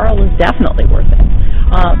case, Carl is definitely worth it.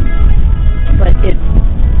 But it's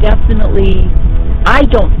definitely, I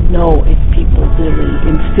don't know if people really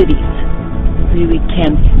in cities really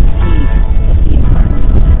can conceive of the environment.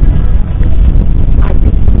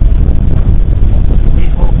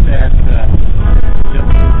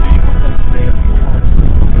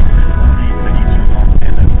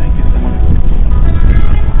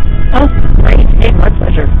 Oh, great. Hey, my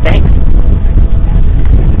pleasure. Thanks.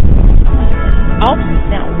 Oh,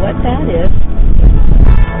 now what that is.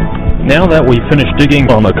 Now that we've finished digging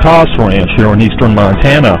on the Koss Ranch here in eastern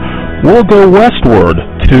Montana, we'll go westward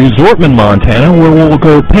to Zortman, Montana, where we'll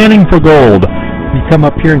go panning for gold. You come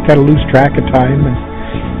up here and kind of lose track of time,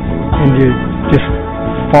 and you just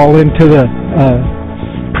fall into the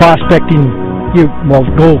prospecting,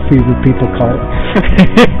 gold fever, people call it.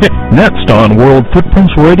 Next on World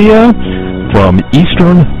Footprints Radio from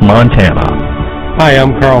eastern Montana. Hi,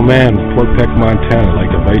 I'm Carl Mann, Fort Peck, Montana. I'd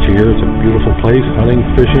like to invite you here. It's a beautiful place, hunting,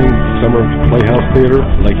 fishing, summer playhouse theater.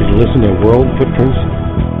 I'd like you to listen to World Footprints.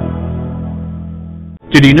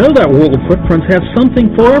 Did you know that World Footprints has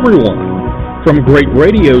something for everyone? From great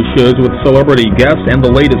radio shows with celebrity guests and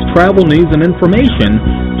the latest travel news and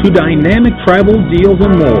information to dynamic travel deals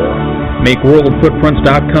and more. Make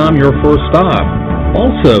WorldFootprints.com your first stop.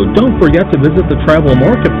 Also, don't forget to visit the travel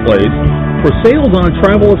marketplace for sales on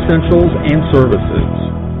travel essentials and services.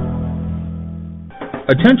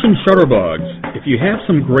 Attention shutterbugs, if you have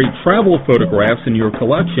some great travel photographs in your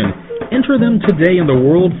collection, enter them today in the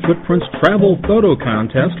World Footprints Travel Photo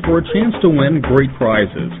Contest for a chance to win great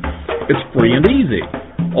prizes. It's free and easy.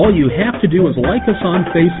 All you have to do is like us on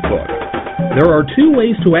Facebook. There are 2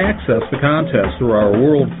 ways to access the contest through our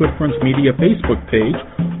World Footprints Media Facebook page,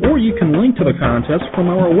 or you can link to the contest from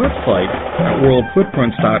our website at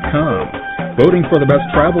worldfootprints.com. Voting for the best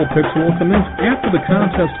travel pics will commence after the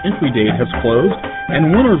contest entry date has closed,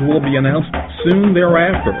 and winners will be announced soon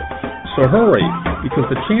thereafter. So hurry,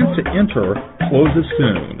 because the chance to enter closes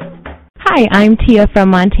soon. Hi, I'm Tia from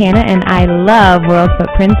Montana, and I love World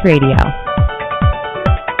Footprints Radio.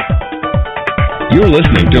 You're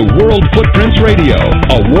listening to World Footprints Radio,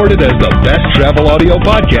 awarded as the best travel audio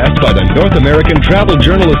podcast by the North American Travel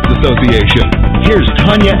Journalists Association. Here's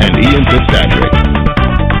Tanya and Ian Fitzpatrick.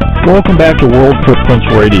 Welcome back to World Footprints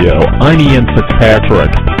Radio. I'm Ian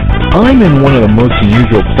Fitzpatrick. I'm in one of the most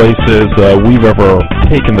unusual places we've ever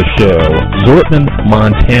taken the show, Zortman,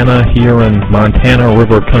 Montana, here in Montana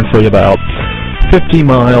River Country, about 50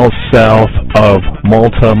 miles south of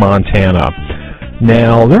Malta, Montana.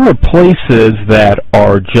 Now, there are places that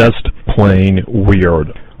are just plain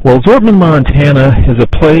weird. Well, Zortman, Montana is a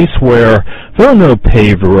place where there are no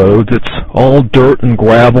paved roads. It's all dirt and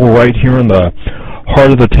gravel right here in the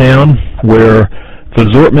heart of the town, where the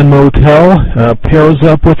Zortman Motel pairs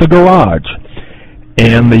up with a garage.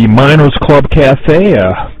 And the Miners Club Cafe,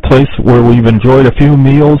 a place where we've enjoyed a few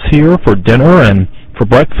meals here for dinner and for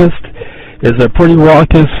breakfast, is a pretty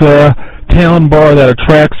raucous town bar that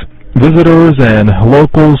attracts visitors and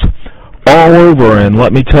locals all over, and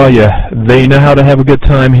let me tell you, they know how to have a good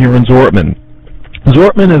time here in Zortman.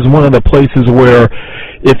 Zortman is one of the places where,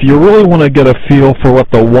 if you really want to get a feel for what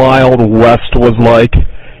the Wild West was like,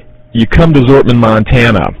 you come to Zortman,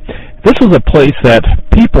 Montana. This is a place that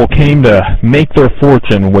people came to make their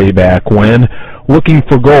fortune way back when, looking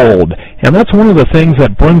for gold, and that's one of the things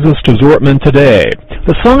that brings us to Zortman today.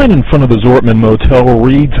 The sign in front of the Zortman Motel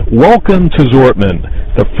reads, "Welcome to Zortman,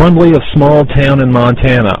 the friendliest small town in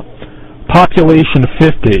Montana. Population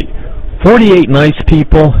 50, 48 nice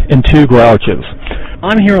people, and 2 grouches."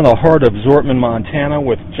 I'm here in the heart of Zortman, Montana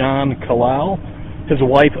with John Kalal. His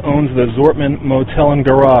wife owns the Zortman Motel and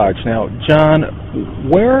Garage. Now, John,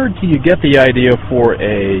 where do you get the idea for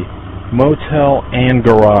a motel and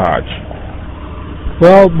garage?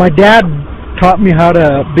 Well, my dad taught me how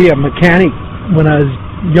to be a mechanic when I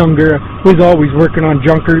was younger. I was always working on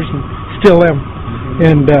junkers and still am.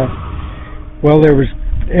 And, well, there was,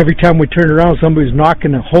 every time we turned around, somebody was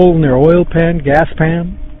knocking a hole in their oil pan, gas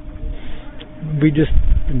pan. We just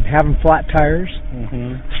having flat tires.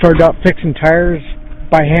 Started out fixing tires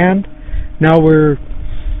by hand. Now we're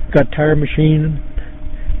got tire machine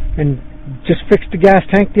and just fixed the gas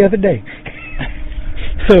tank the other day.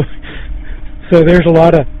 So there's a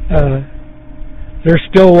lot of there's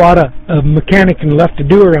still a lot of mechanicing left to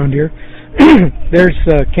do around here. There's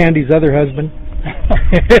Candy's other husband.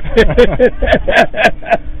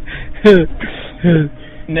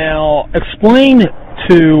 Now, explain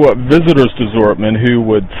to visitors to Zortman who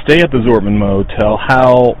would stay at the Zortman Motel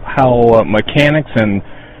how mechanics and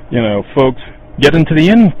folks get into the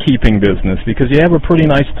innkeeping business, because you have a pretty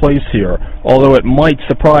nice place here, although it might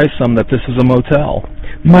surprise some that this is a motel.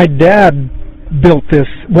 My dad built this.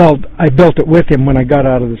 Well, I built it with him when I got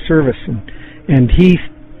out of the service, and he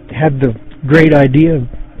had the great idea of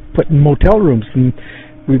putting motel rooms. And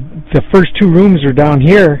the first 2 rooms are down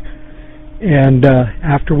here, and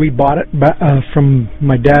after we bought it from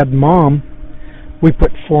my dad and mom, we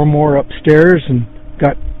put 4 more upstairs, and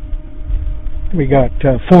we got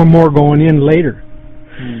 4 more going in later.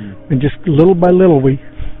 And just little by little we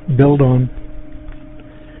build on.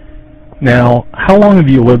 Now, how long have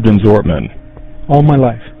you lived in Zortman? All my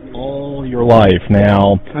life. All your life.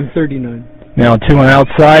 Now, I'm 39. Now, to an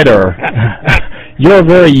outsider, you're a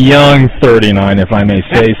very young 39, if I may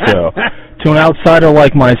say so. To an outsider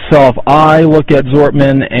like myself, I look at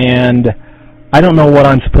Zortman and I don't know what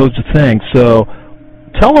I'm supposed to think. So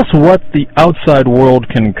tell us what the outside world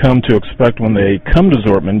can come to expect when they come to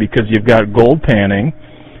Zortman, because you've got gold panning,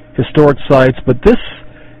 historic sites, but this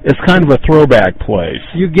is kind of a throwback place.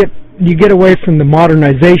 You get away from the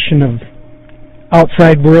modernization of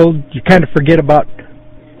outside world. You kind of forget about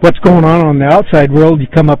what's going on the outside world. You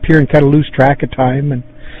come up here and kind of lose track of time,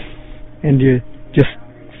 and you just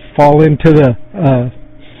fall into the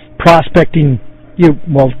prospecting,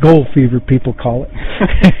 gold fever people call it.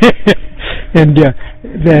 And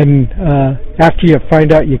then after you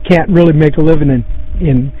find out you can't really make a living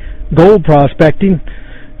in gold prospecting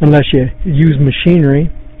unless you use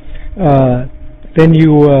machinery, then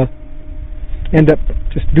you end up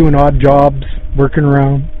just doing odd jobs, working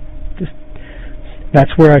around.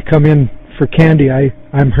 That's where I come in for Candy.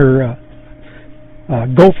 I'm her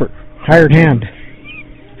gopher, hired hand.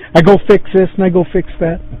 I go fix this and I go fix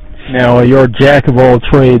that. Now, you're a jack of all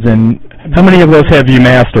trades, and how many of those have you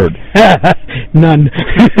mastered? None.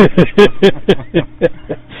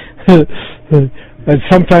 And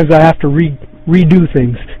sometimes I have to redo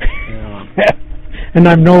things. Yeah. And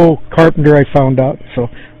I'm no carpenter, I found out. So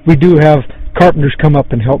we do have carpenters come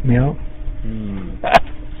up and help me out.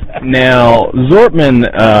 Now, Zortman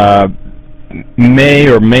may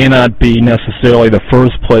or may not be necessarily the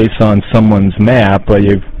first place on someone's map.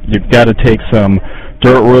 You've got to take some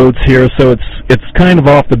dirt roads here, so it's kind of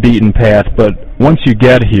off the beaten path. But once you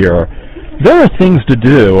get here, there are things to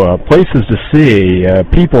do, places to see,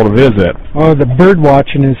 people to visit. Oh, the bird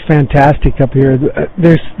watching is fantastic up here.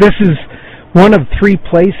 This is one of 3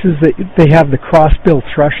 places that they have the crossbill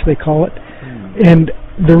thrush, they call it. And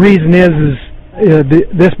the reason is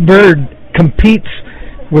this bird competes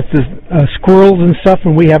with the squirrels and stuff,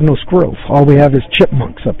 and we have no squirrels. All we have is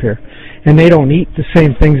chipmunks up here. and they don't eat the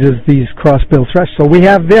same things as these crossbill thrush. So we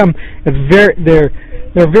have them. They're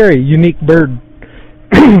a very unique bird.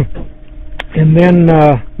 And then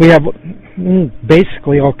we have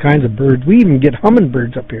basically all kinds of birds. We even get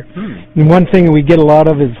hummingbirds up here. And one thing we get a lot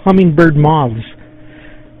of is hummingbird moths.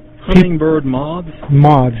 Hummingbird moths?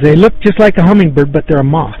 Moths. They look just like a hummingbird, but they're a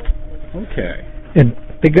moth. Okay. And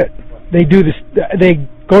they do this. They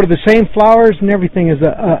go to the same flowers and everything as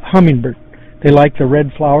a hummingbird. They like the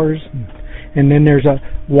red flowers. And then there's a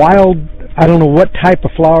wild, I don't know what type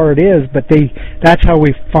of flower it is, but that's how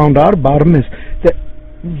we found out about them, is that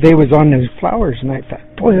they was on those flowers, and I thought,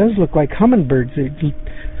 boy, those look like hummingbirds. They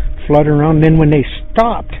flutter around. And then when they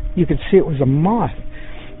stopped, you could see it was a moth.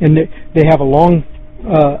 And they have a long,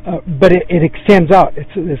 but it extends out.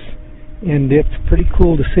 And it's pretty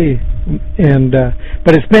cool to see. And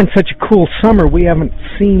but it's been such a cool summer. We haven't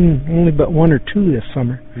seen only but one or two this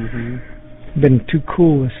summer. Been too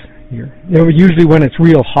cool this year. They were usually when it's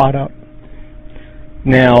real hot out.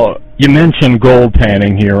 Now, you mentioned gold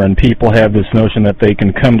panning here, and people have this notion that they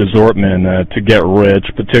can come to Zortman to get rich,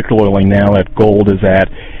 particularly now that gold is at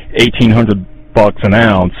 $1,800 an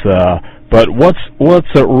ounce. But what's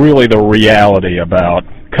really the reality about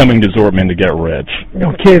coming to Zortman to get rich?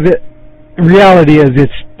 Okay, the reality is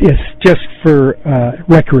it's just for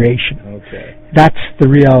recreation. Okay. That's the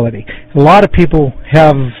reality. A lot of people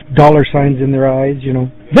have dollar signs in their eyes, you know,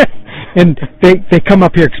 and they come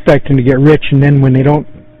up here expecting to get rich, and then when they don't,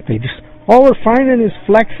 they just, all we're finding is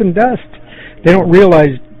flecks and dust. They don't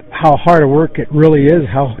realize how hard a work it really is,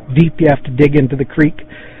 how deep you have to dig into the creek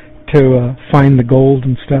to find the gold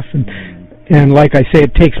and stuff. And like I say,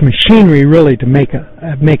 it takes machinery really to make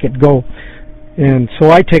it go. And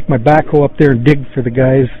so I take my backhoe up there and dig for the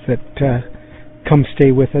guys that come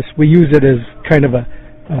stay with us. We use it as kind of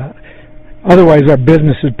otherwise our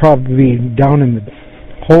business would probably be down in the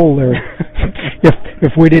hole there.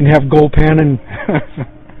 if we didn't have gold panning,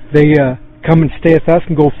 they come and stay with us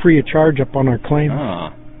and go free of charge up on our claim.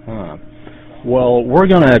 Well, we're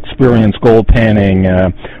going to experience gold panning.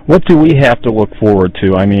 What do we have to look forward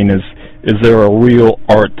to? I mean, is there a real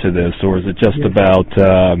art to this, or is it just about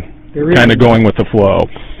kind of going with the flow?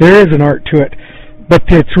 There is an art to it, but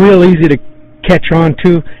it's real easy to catch on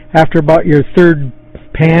to after about your third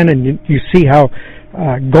pan, and you see how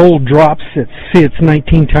gold drops. It's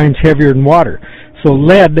 19 times heavier than water. So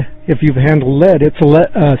lead, if you've handled lead, it's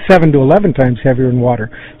 7 to 11 times heavier than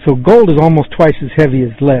water. So gold is almost twice as heavy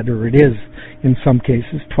as lead, or it is in some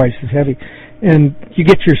cases twice as heavy. And you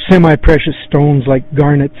get your semi-precious stones like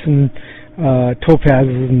garnets and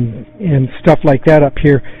topazes and stuff like that up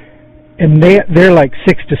here, and they're like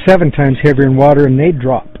 6 to 7 times heavier in water, and they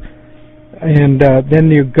drop. And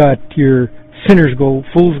then you've got your sinner's gold,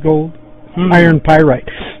 fool's gold, iron pyrite.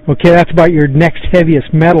 Okay, that's about your next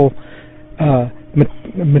heaviest metal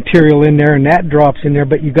material in there, and that drops in there.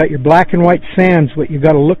 But you got your black and white sands, what you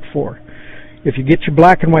got to look for. If you get your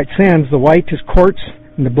black and white sands, the white is quartz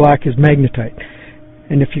and the black is magnetite.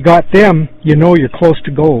 And if you got them, you know you're close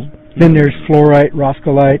to gold. Then there's fluorite,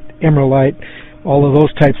 roscolite, emeraldite, all of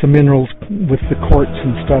those types of minerals with the quartz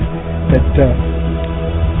and stuff. That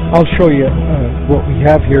I'll show you what we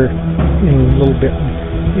have here in a little bit.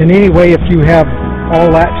 And anyway, if you have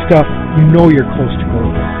all that stuff, you know you're close to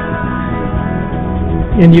gold.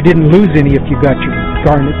 And you didn't lose any if you got your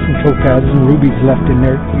garnets and topazes and rubies left in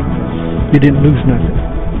there. You didn't lose nothing.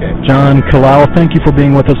 John Kalal, thank you for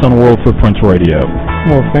being with us on World Footprints Radio.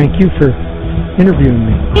 Well, thank you for interviewing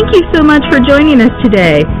me. Thank you so much for joining us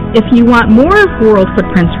today. If you want more of World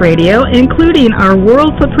Footprints Radio, including our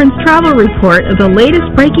World Footprints Travel Report of the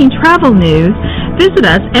latest breaking travel news, visit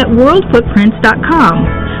us at worldfootprints.com.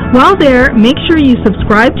 While there, make sure you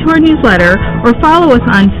subscribe to our newsletter or follow us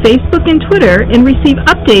on Facebook and Twitter and receive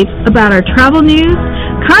updates about our travel news,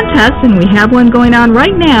 contests, and we have one going on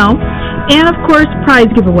right now, and of course,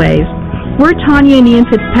 prize giveaways. We're Tanya and Ian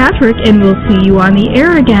Fitzpatrick, and we'll see you on the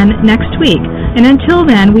air again next week. And until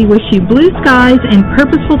then, we wish you blue skies and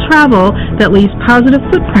purposeful travel that leaves positive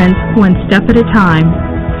footprints one step at a time.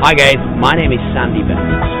 Hi guys, my name is Sandy Best,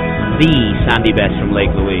 the Sandy Best from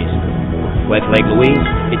Lake Louise. Where's Lake Louise?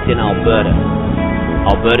 It's in Alberta.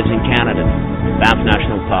 Alberta's in Canada. Banff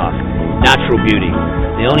National Park. Natural beauty.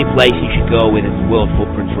 The only place you should go with is World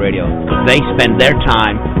Footprints Radio, because they spend their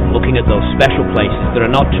time looking at those special places that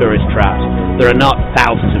are not tourist traps, that are not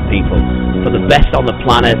thousands of people. For the best on the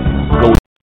planet, go